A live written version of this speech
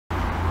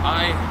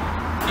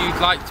If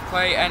you'd like to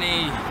play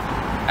any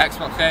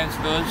Xbox games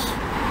with us,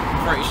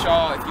 I'm pretty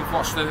sure if you've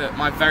watched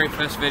my very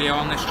first video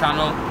on this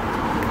channel,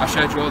 I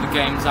showed you all the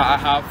games that I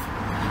have.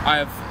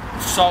 I have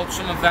sold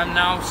some of them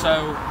now,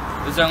 so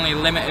there's only a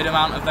limited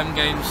amount of them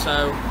games,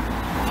 so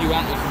if you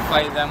want, you can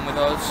play them with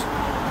us.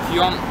 If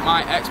you want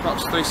my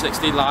Xbox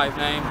 360 live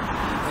name,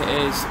 it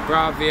is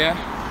Bravia,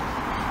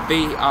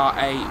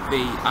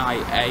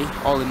 B-R-A-V-I-A,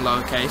 all in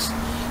lowercase,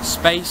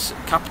 space,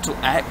 capital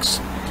X,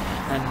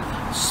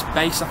 and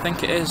space, I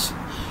think it is,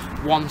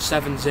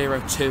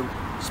 1702,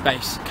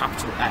 space,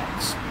 capital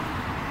X.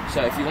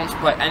 So if you want to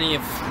play any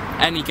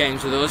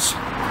games with us,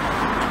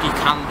 you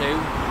can do.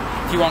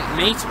 If you want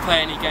me to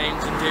play any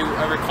games and do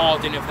a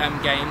recording of them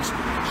games,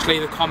 just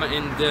leave a comment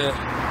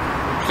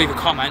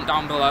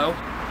down below,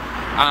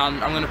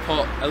 and I'm going to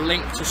put a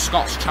link to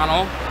Scott's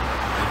channel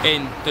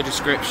in the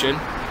description,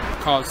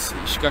 because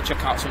you should go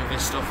check out some of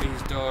his stuff.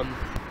 He's done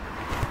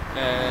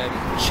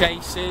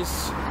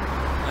chases,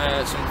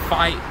 some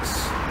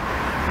fights,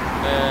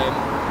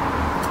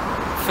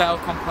 fail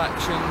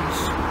complexions,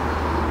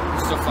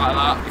 stuff like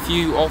that. If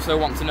you also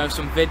want to know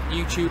some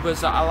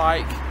YouTubers that I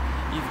like,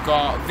 you've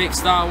got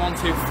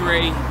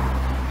Vicstar123,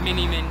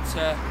 Mini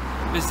Minter,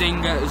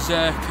 Bazinga,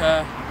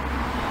 Zerka,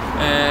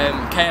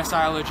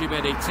 KSI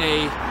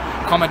LGBT,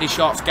 Comedy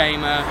Shots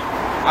Gamer.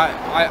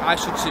 I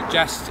should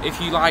suggest, if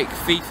you like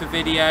FIFA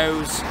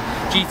videos,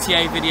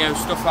 GTA videos,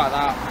 stuff like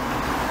that,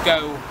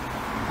 go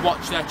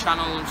watch their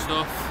channel and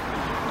stuff.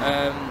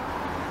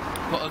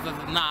 But other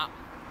than that,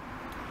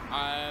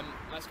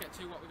 let's get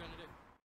to what we're going to